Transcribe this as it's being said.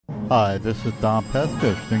Hi, this is Don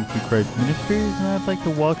Pesca, Strength Through Christ Ministries, and I'd like to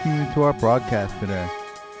welcome you to our broadcast today.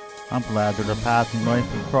 I'm glad that our paths in life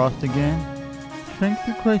have crossed again. Strength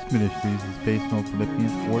Through Christ Ministries is based on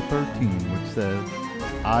Philippians 4:13, which says,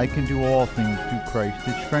 I can do all things through Christ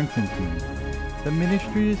that strengthens me. The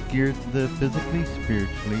ministry is geared to the physically,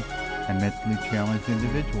 spiritually, and mentally challenged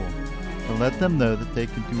individual, to let them know that they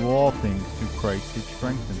can do all things through Christ that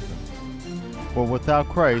strengthens them. For without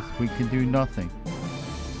Christ, we can do nothing.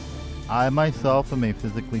 I myself am a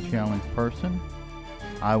physically challenged person.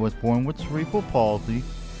 I was born with cerebral palsy.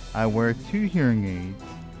 I wear 2 hearing aids.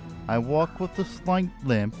 I walk with a slight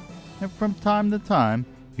limp, and from time to time,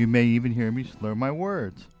 you may even hear me slur my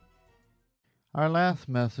words. Our last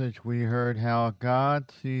message, we heard how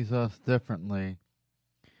God sees us differently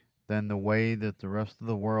than the way that the rest of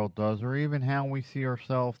the world does, or even how we see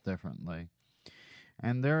ourselves differently.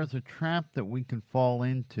 And there is a trap that we can fall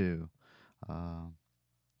into,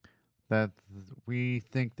 that we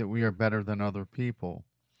think that we are better than other people.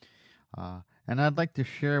 And I'd like to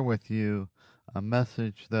share with you a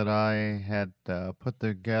message that I had put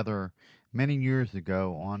together many years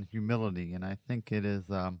ago on humility, and I think it is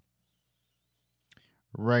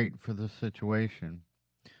right for this situation.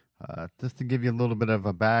 Just to give you a little bit of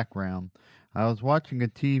a background, I was watching a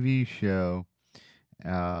TV show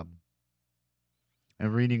and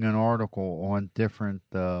reading an article on different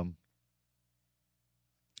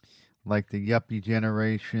like the yuppie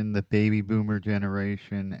generation, the baby boomer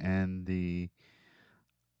generation, and the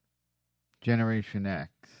Generation X.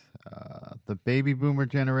 The baby boomer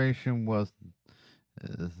generation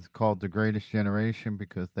is called the greatest generation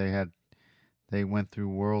because they went through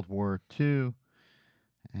World War II,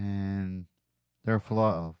 and their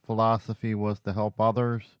philosophy was to help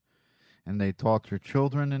others, and they taught their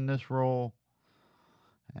children in this role,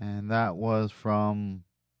 and that was from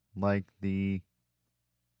like the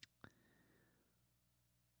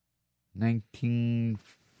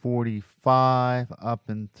 1945 up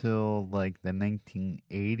until like the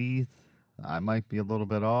 1980s. I might be a little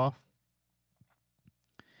bit off.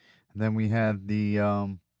 And then we had the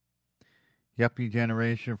yuppie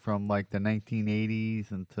generation from like the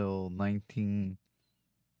 1980s until 1990s.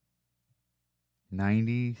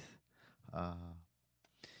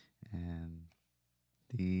 And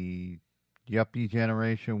the yuppie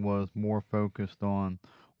generation was more focused on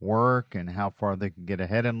work and how far they could get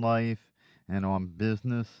ahead in life and on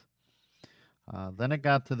business. Then it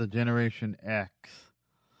got to the Generation X,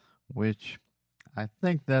 which I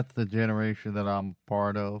think that's the generation that I'm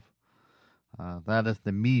part of. That is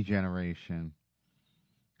the me generation.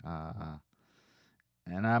 And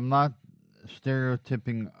I'm not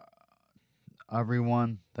stereotyping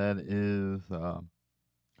everyone that is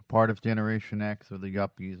part of Generation X or the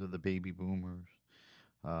yuppies or the baby boomers.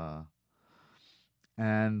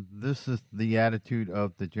 And this is the attitude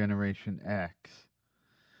of the Generation X.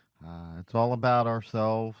 It's all about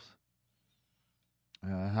ourselves.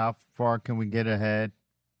 How far can we get ahead?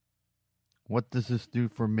 What does this do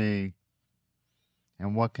for me?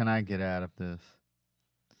 And what can I get out of this?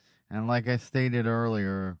 And like I stated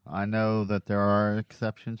earlier, I know that there are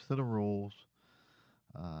exceptions to the rules.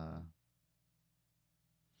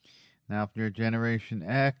 Now, if you're Generation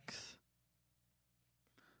X,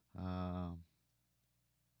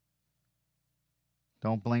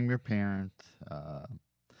 don't blame your parents.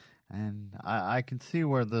 And I can see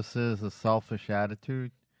where this is a selfish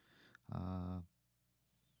attitude. And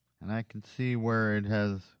I can see where it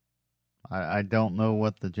has... I don't know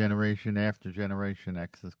what the generation after Generation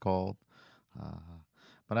X is called.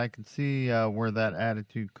 But I can see where that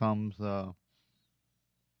attitude comes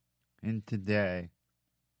in today.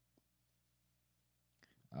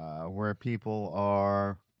 Where people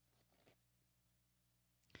are...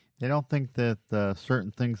 They don't think that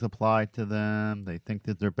certain things apply to them. They think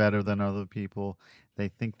that they're better than other people. They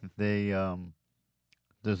think that they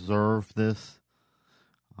deserve this.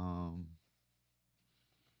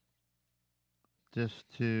 Just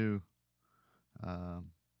to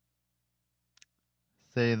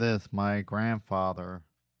say this, my grandfather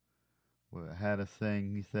had a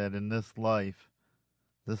saying. He said, "In this life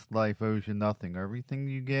owes you nothing. Everything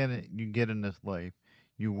you get in this life,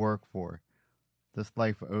 you work for. This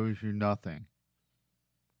life owes you nothing."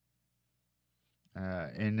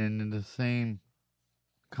 And in the same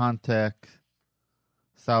context,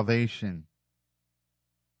 salvation.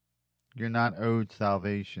 You're not owed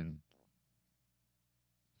salvation.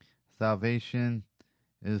 Salvation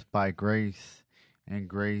is by grace, and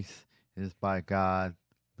grace is by God.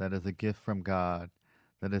 That is a gift from God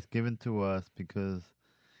that is given to us because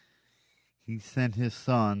He sent His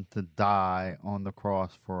Son to die on the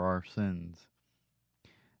cross for our sins.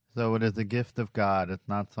 So it is a gift of God. It's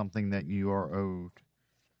not something that you are owed.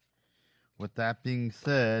 With that being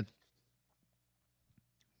said,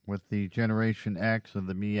 with the Generation X or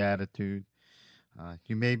the me attitude,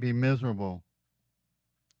 you may be miserable.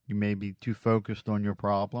 You may be too focused on your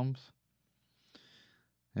problems.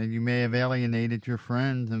 And you may have alienated your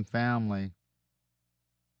friends and family.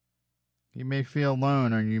 You may feel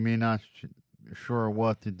alone, or you may not sure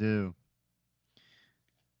what to do.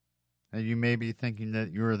 And you may be thinking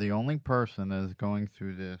that you're the only person that is going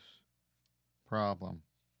through this problem.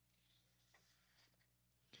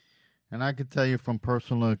 And I can tell you from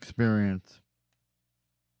personal experience,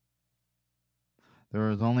 there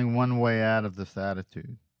is only one way out of this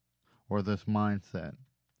attitude or this mindset.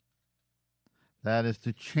 That is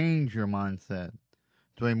to change your mindset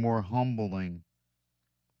to a more humbling.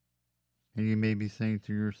 And you may be saying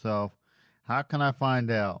to yourself, how can I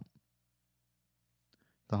find out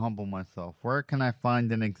to humble myself? Where can I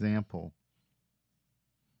find an example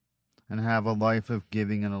and have a life of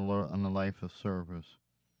giving and a life of service?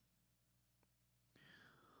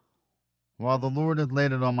 Well, the Lord has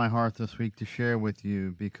laid it on my heart this week to share with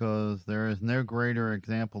you, because there is no greater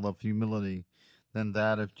example of humility than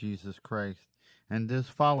that of Jesus Christ and his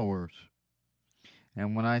followers.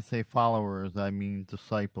 And when I say followers, I mean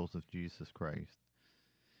disciples of Jesus Christ.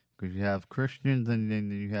 Because you have Christians and then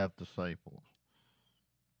you have disciples.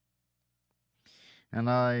 And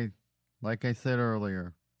like I said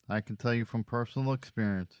earlier, I can tell you from personal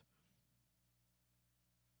experience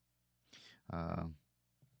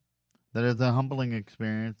that is a humbling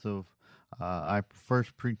experience of, I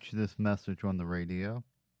first preached this message on the radio.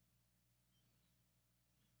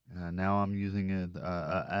 Now I'm using it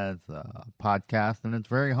as a podcast, and it's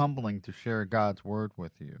very humbling to share God's word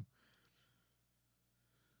with you.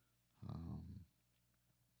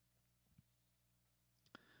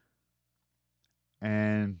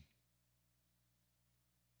 And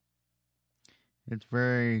it's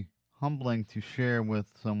very humbling to share with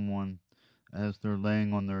someone as they're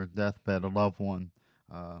laying on their deathbed, a loved one,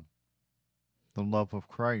 the love of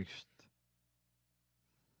Christ,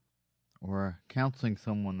 or counseling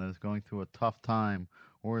someone that is going through a tough time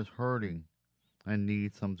or is hurting and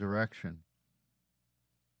needs some direction.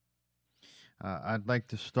 I'd like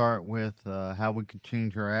to start with how we can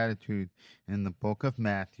change our attitude in the book of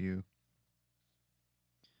Matthew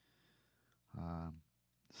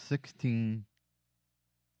 16,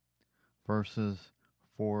 verses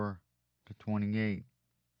 4 to 28.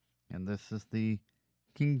 And this is the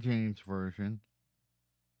King James Version.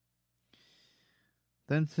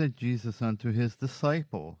 Then said Jesus unto his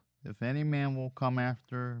disciples, If any man will come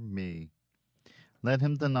after me, let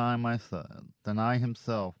him deny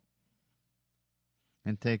himself,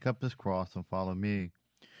 and take up his cross and follow me.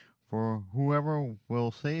 For whoever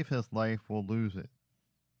will save his life will lose it,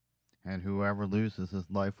 and whoever loses his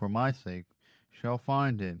life for my sake shall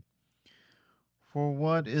find it. For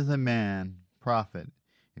what is a man profit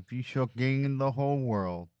if he shall gain the whole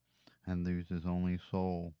world and lose his only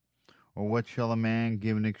soul? Or what shall a man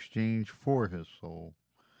give in exchange for his soul?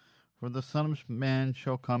 For the Son of Man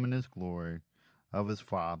shall come in his glory of his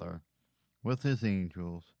Father with his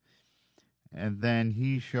angels, and then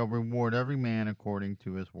he shall reward every man according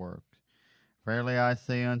to his works. Verily I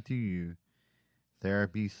say unto you, there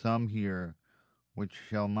be some here which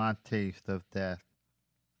shall not taste of death,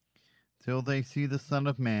 till they see the Son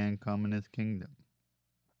of Man come in his kingdom.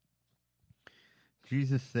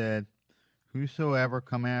 Jesus said, Whosoever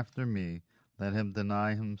come after me, let him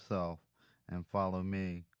deny himself and follow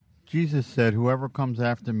me. Jesus said, Whoever comes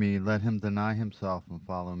after me, let him deny himself and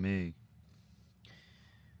follow me.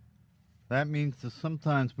 That means that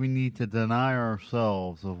sometimes we need to deny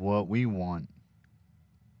ourselves of what we want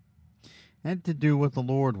and to do what the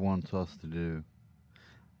Lord wants us to do.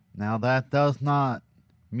 Now, that does not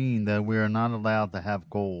mean that we are not allowed to have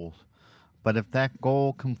goals, but if that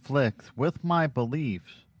goal conflicts with my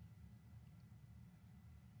beliefs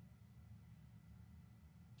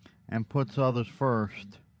and puts others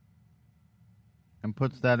first and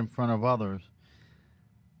puts that in front of others,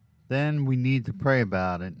 then we need to pray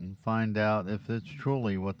about it and find out if it's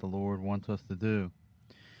truly what the Lord wants us to do.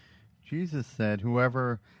 Jesus said,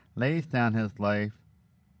 Whoever lays down his life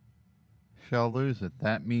shall lose it.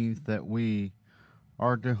 That means that we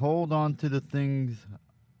are to hold on to the things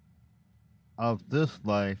of this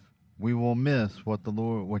life. We will miss what the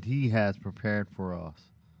Lord, what he has prepared for us.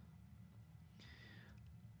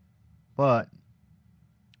 But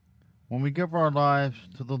when we give our lives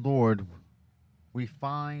to the Lord, we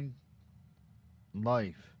find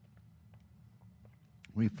life.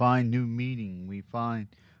 We find new meaning. We find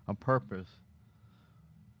a purpose.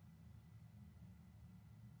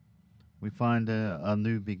 we find a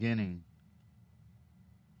new beginning.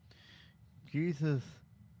 Jesus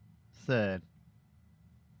said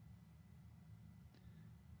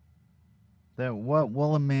that what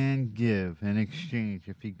will a man give in exchange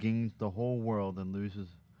if he gains the whole world and loses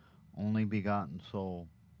only begotten soul?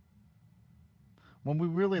 When we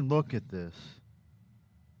really look at this,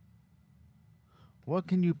 what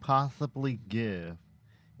can you possibly give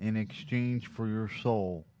in exchange for your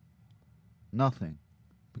soul? Nothing,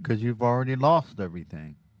 because you've already lost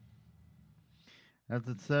everything. As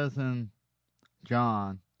it says in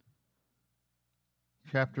John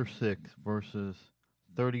chapter 6, verses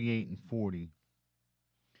 38 and 40.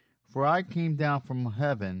 For I came down from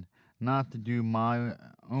heaven not to do my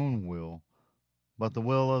own will, but the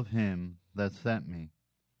will of him that sent me.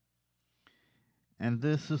 And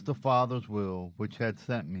this is the Father's will which had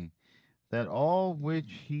sent me, that all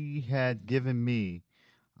which he had given me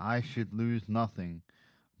I should lose nothing,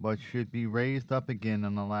 but should be raised up again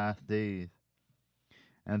in the last days.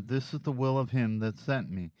 And this is the will of him that sent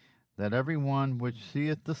me, that every one which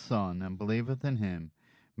seeth the Son and believeth in him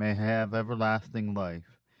may have everlasting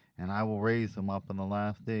life, and I will raise him up in the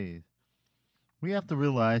last days. We have to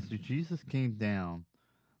realize that Jesus came down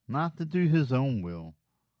not to do his own will,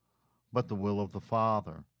 but the will of the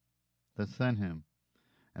Father that sent him,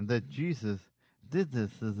 and that Jesus did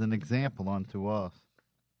this as an example unto us.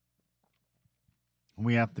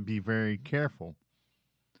 We have to be very careful,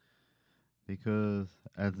 because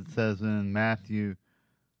as it says in Matthew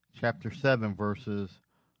chapter 7, verses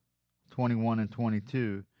 21 and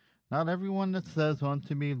 22, not everyone that says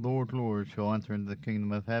unto me, Lord, Lord, shall enter into the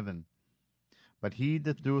kingdom of heaven, but he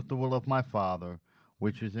that doeth the will of my Father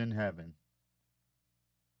which is in heaven.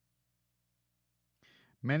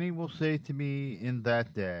 Many will say to me in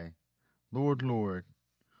that day, Lord, Lord,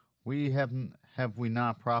 have we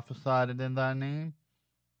not prophesied in thy name,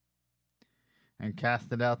 and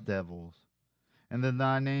casted out devils, and in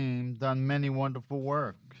thy name done many wonderful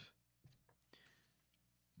works?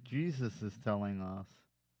 Jesus is telling us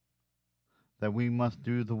that we must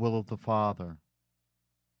do the will of the Father.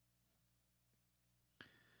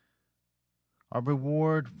 Our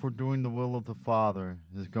reward for doing the will of the Father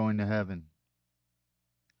is going to heaven.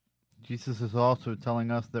 Jesus is also telling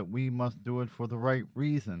us that we must do it for the right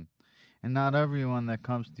reason, and not everyone that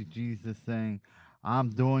comes to Jesus saying, I'm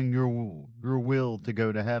doing your will to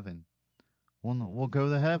go to heaven, will go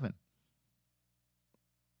to heaven.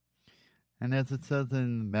 And as it says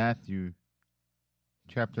in Matthew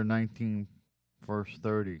chapter 19, verse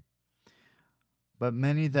 30, but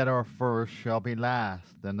many that are first shall be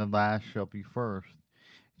last, and the last shall be first.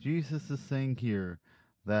 Jesus is saying here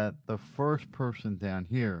that the first person down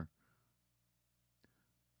here,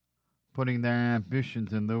 putting their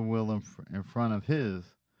ambitions and their will in front of his,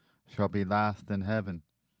 shall be last in heaven.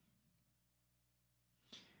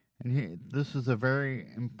 And this is a very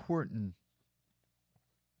important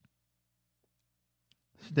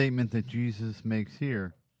statement that Jesus makes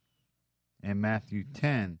here in Matthew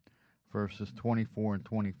 10, verses 24 and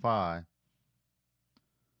 25.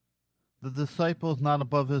 The disciple is not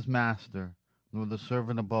above his master, nor the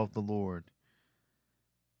servant above the Lord.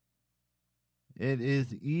 It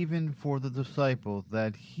is even for the disciple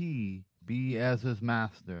that he be as his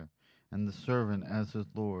master, and the servant as his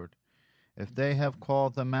Lord. If they have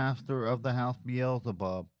called the master of the house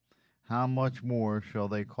Beelzebub, how much more shall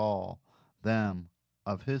they call them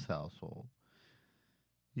of his household?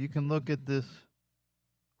 You can look at this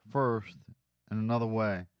first in another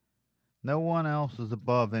way. No one else is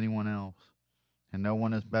above anyone else, and no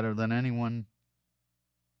one is better than anyone,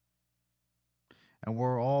 and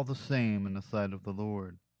we're all the same in the sight of the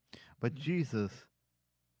Lord. But Jesus,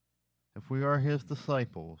 if we are his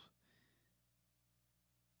disciples,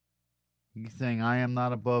 he's saying, I am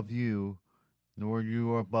not above you, nor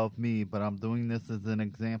you are above me, but I'm doing this as an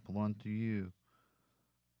example unto you.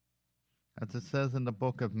 As it says in the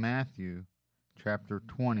book of Matthew, chapter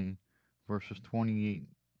 20, verses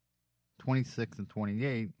 26 and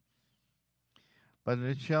 28, but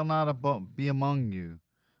it shall not be among you,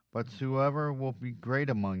 but whoever will be great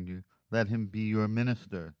among you, let him be your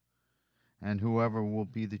minister, and whoever will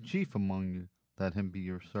be the chief among you, let him be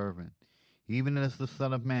your servant. Even as the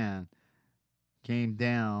Son of Man came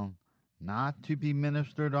down not to be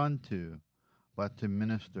ministered unto, but to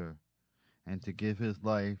minister, and to give his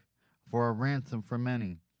life for a ransom for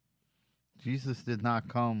many. Jesus did not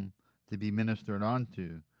come to be ministered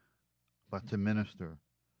unto, but to minister.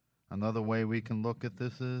 Another way we can look at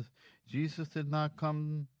this is, Jesus did not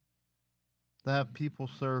come to have people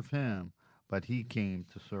serve him, but he came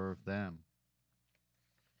to serve them.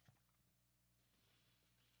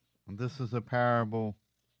 And this is a parable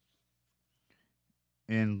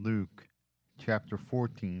in Luke chapter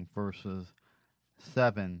 14, verses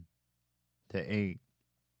 7 to 8.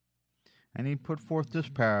 And he put forth this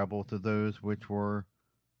parable to those which were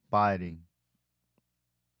abiding.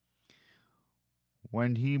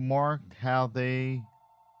 When he marked how they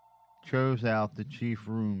chose out the chief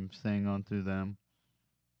rooms, saying unto them,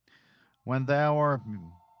 When thou art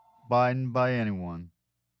bidden by anyone,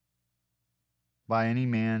 by any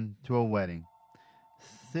man to a wedding,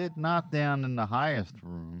 sit not down in the highest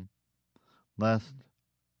room, lest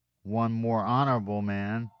one more honorable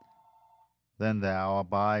man than thou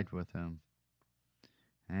abide with him.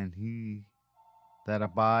 And he that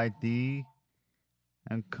abide thee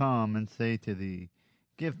and come and say to thee,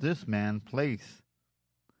 Give this man place,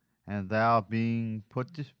 and thou being put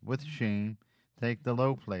with shame, take the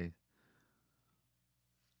low place.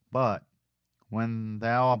 But when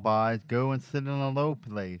thou abidest, go and sit in a low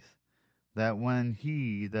place, that when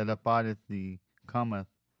he that abideth thee cometh,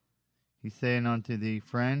 he saying unto thee,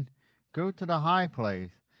 Friend, go to the high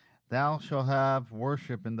place, thou shalt have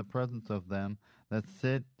worship in the presence of them that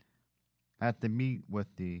sit at the meat with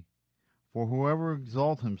thee. For whoever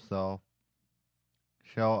exalts himself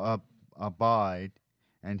shall abide,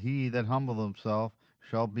 and he that humbleth himself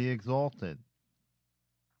shall be exalted.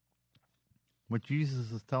 What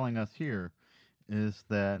Jesus is telling us here is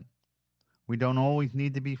that we don't always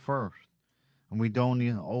need to be first, and we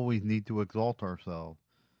don't always need to exalt ourselves.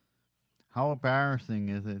 How embarrassing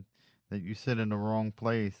is it that you sit in the wrong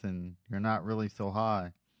place and you're not really so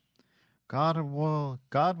high? God will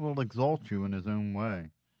exalt you in his own way.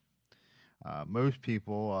 Most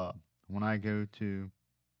people, when I go to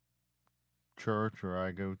church or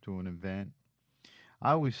I go to an event,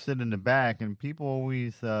 I always sit in the back, and people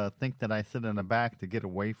always think that I sit in the back to get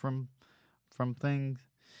away from things.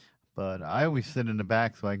 But I always sit in the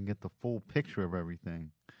back so I can get the full picture of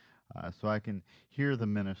everything. So I can hear the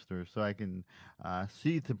minister, so I can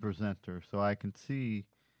see the presenter, so I can see.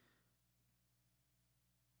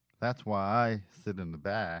 That's why I sit in the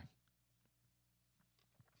back.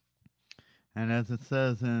 And as it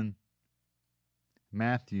says in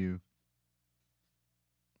Matthew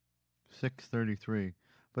 6:33,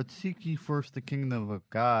 but seek ye first the kingdom of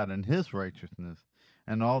God and his righteousness,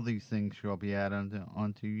 and all these things shall be added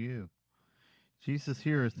unto you. Jesus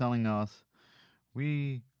here is telling us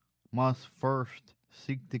we must first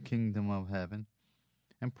seek the kingdom of heaven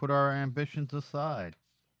and put our ambitions aside.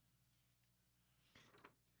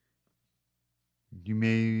 You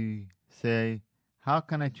may say, how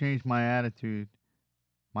can I change my attitude,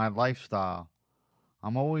 my lifestyle?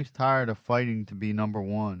 I'm always tired of fighting to be number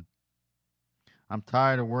one. I'm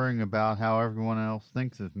tired of worrying about how everyone else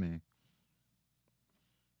thinks of me.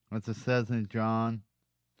 As it says in John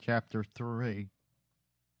chapter 3,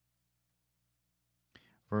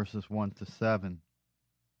 verses 1 to 7.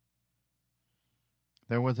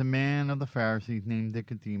 There was a man of the Pharisees named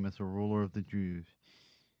Nicodemus, a ruler of the Jews.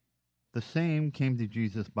 The same came to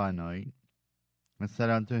Jesus by night, and said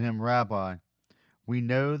unto him, Rabbi, we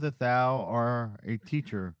know that thou art a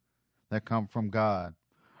teacher that come from God.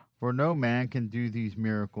 For no man can do these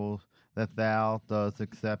miracles that thou dost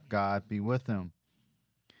except God be with him.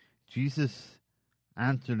 Jesus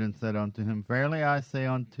answered and said unto him, Verily I say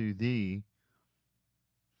unto thee,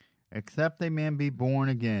 except a man be born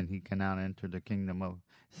again, he cannot enter the kingdom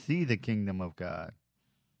of God.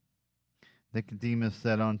 Nicodemus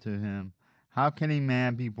said unto him, How can a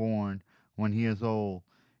man be born when he is old?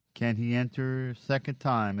 Can he enter second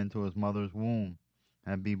time into his mother's womb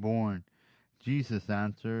and be born? Jesus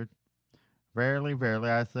answered, Verily, verily,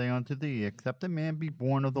 I say unto thee, except a man be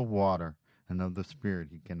born of the water and of the Spirit,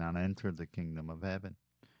 he cannot enter the kingdom of heaven,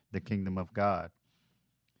 the kingdom of God.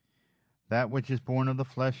 That which is born of the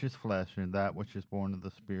flesh is flesh, and that which is born of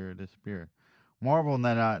the Spirit is spirit. Marvel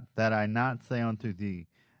that I not say unto thee,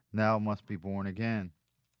 thou must be born again.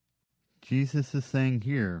 Jesus is saying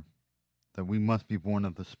here that we must be born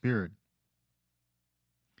of the Spirit,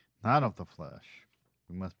 not of the flesh.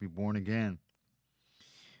 We must be born again.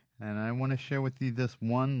 And I want to share with you this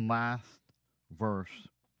one last verse.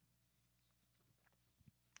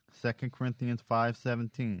 2 Corinthians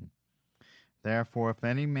 5:17. Therefore, if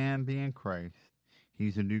any man be in Christ,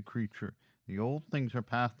 he's a new creature. The old things are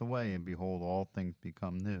passed away, and behold, all things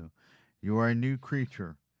become new. You are a new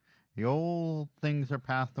creature. The old things are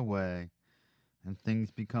passed away, and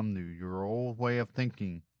things become new. Your old way of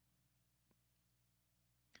thinking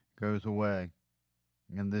goes away,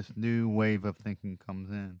 and this new wave of thinking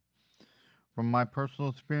comes in. From my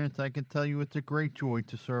personal experience, I can tell you it's a great joy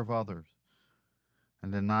to serve others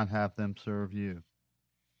and to not have them serve you.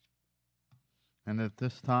 And at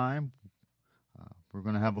this time, We're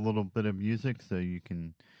going to have a little bit of music so you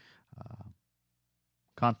can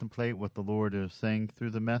contemplate what the Lord is saying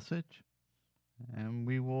through the message. And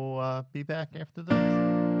we will be back after this.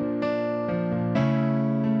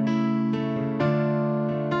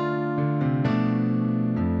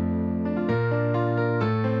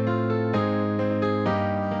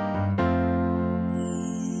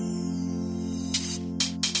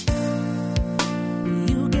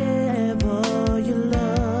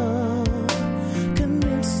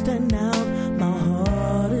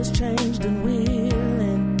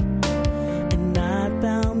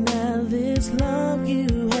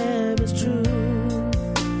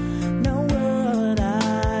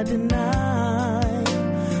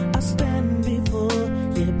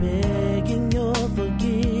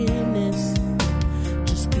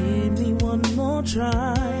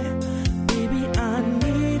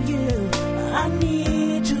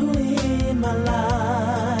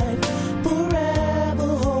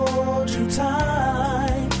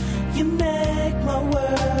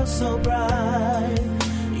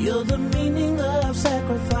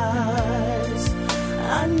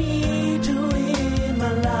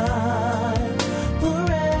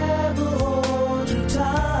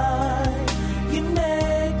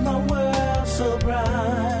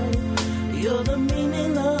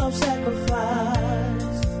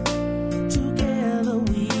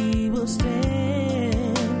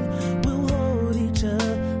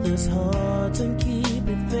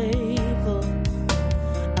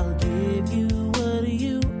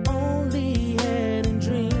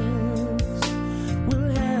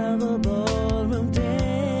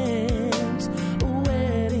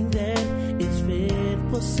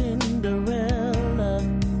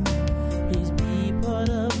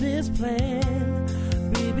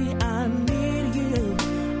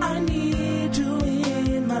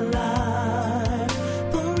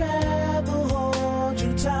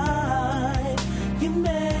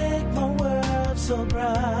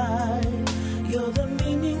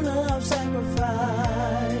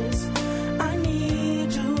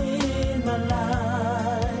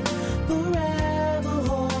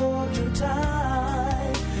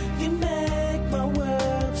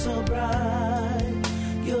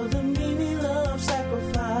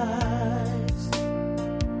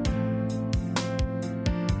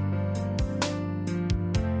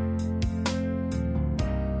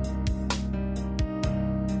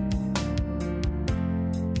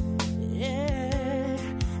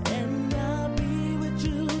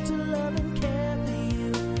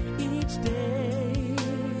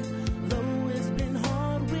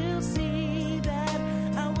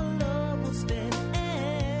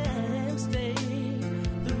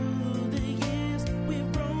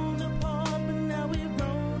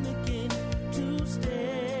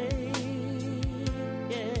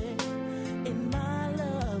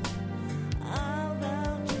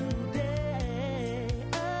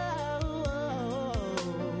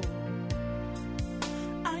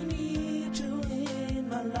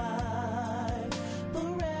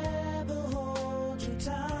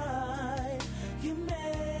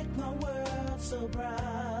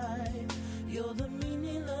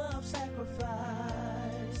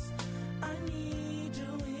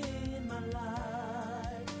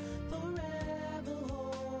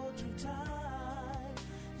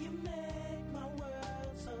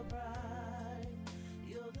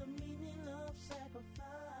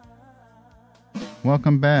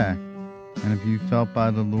 Welcome back. And if you felt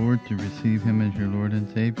by the Lord to receive Him as your Lord and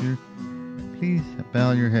Savior, please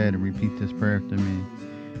bow your head and repeat this prayer after me.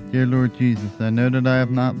 Dear Lord Jesus, I know that I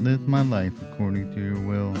have not lived my life according to your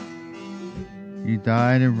will. You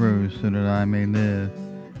died and rose so that I may live.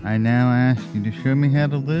 I now ask you to show me how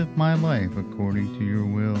to live my life according to your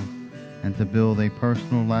will and to build a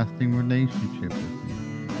personal, lasting relationship with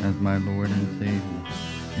you as my Lord and Savior.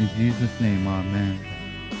 In Jesus' name, amen.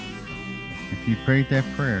 If you prayed that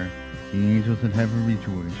prayer, the angels in heaven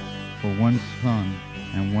rejoice, for one son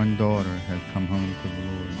and one daughter have come home to the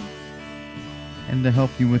Lord. And to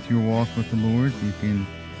help you with your walk with the Lord, you can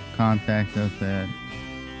contact us at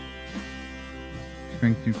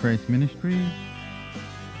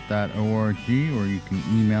strengththroughchristministries.org, or you can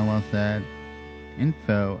email us at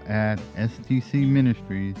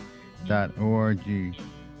info@stcministries.org.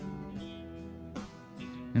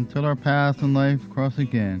 Until our paths in life cross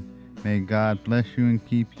again, may God bless you and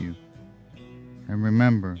keep you. And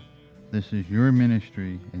remember, this is your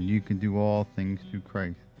ministry, and you can do all things through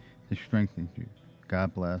Christ who strengthens you.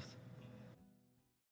 God bless.